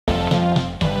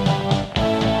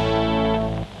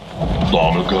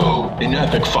Long ago, an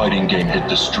epic fighting game hit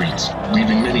the streets,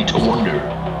 leaving many to wonder,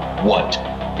 what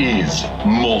is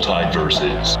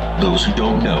MultiVersus? Those who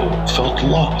don't know felt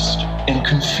lost and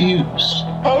confused.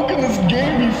 How can this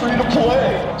game be free to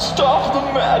play? Stop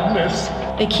the madness!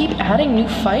 They keep adding new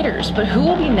fighters, but who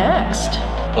will be next?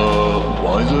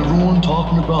 Why is everyone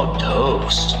talking about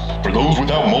Toast? For those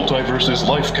without MultiVersus,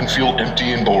 life can feel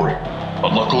empty and boring.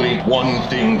 But luckily, one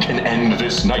thing can end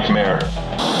this nightmare.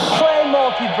 Play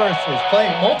MultiVersus. Play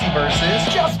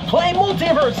MultiVersus? Just play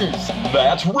MultiVersus.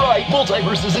 That's right,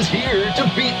 MultiVersus is here to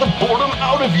beat the boredom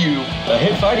out of you. The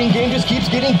hit fighting game just keeps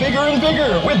getting bigger and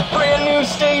bigger with brand new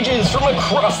stages from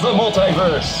across the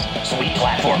multiverse. Sweet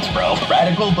platforms, bro.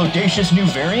 Radical, bodacious new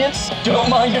variants? Don't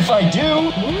mind if I do.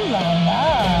 Ooh la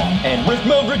la. And Rift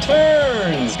Mode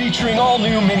returns, featuring all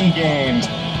new mini-games.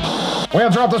 We'll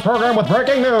drop this program with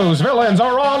breaking news. Villains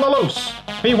are on the loose.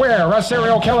 Beware a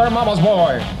serial killer mama's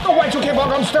boy. The Y2K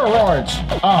bug on steroids.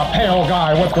 A pale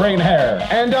guy with green hair.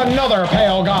 And another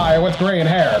pale guy with green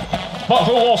hair. But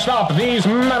who will stop these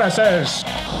menaces?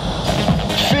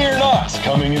 Fear not!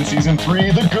 Coming in Season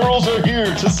 3, the girls are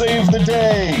here to save the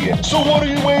day! So what are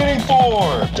you waiting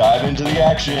for? Dive into the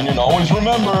action and always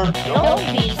remember... Don't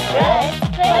be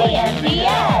stressed. Play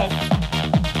MVS.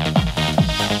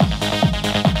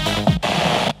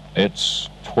 It's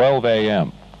 12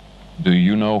 a.m. Do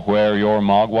you know where your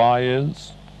Mogwai is?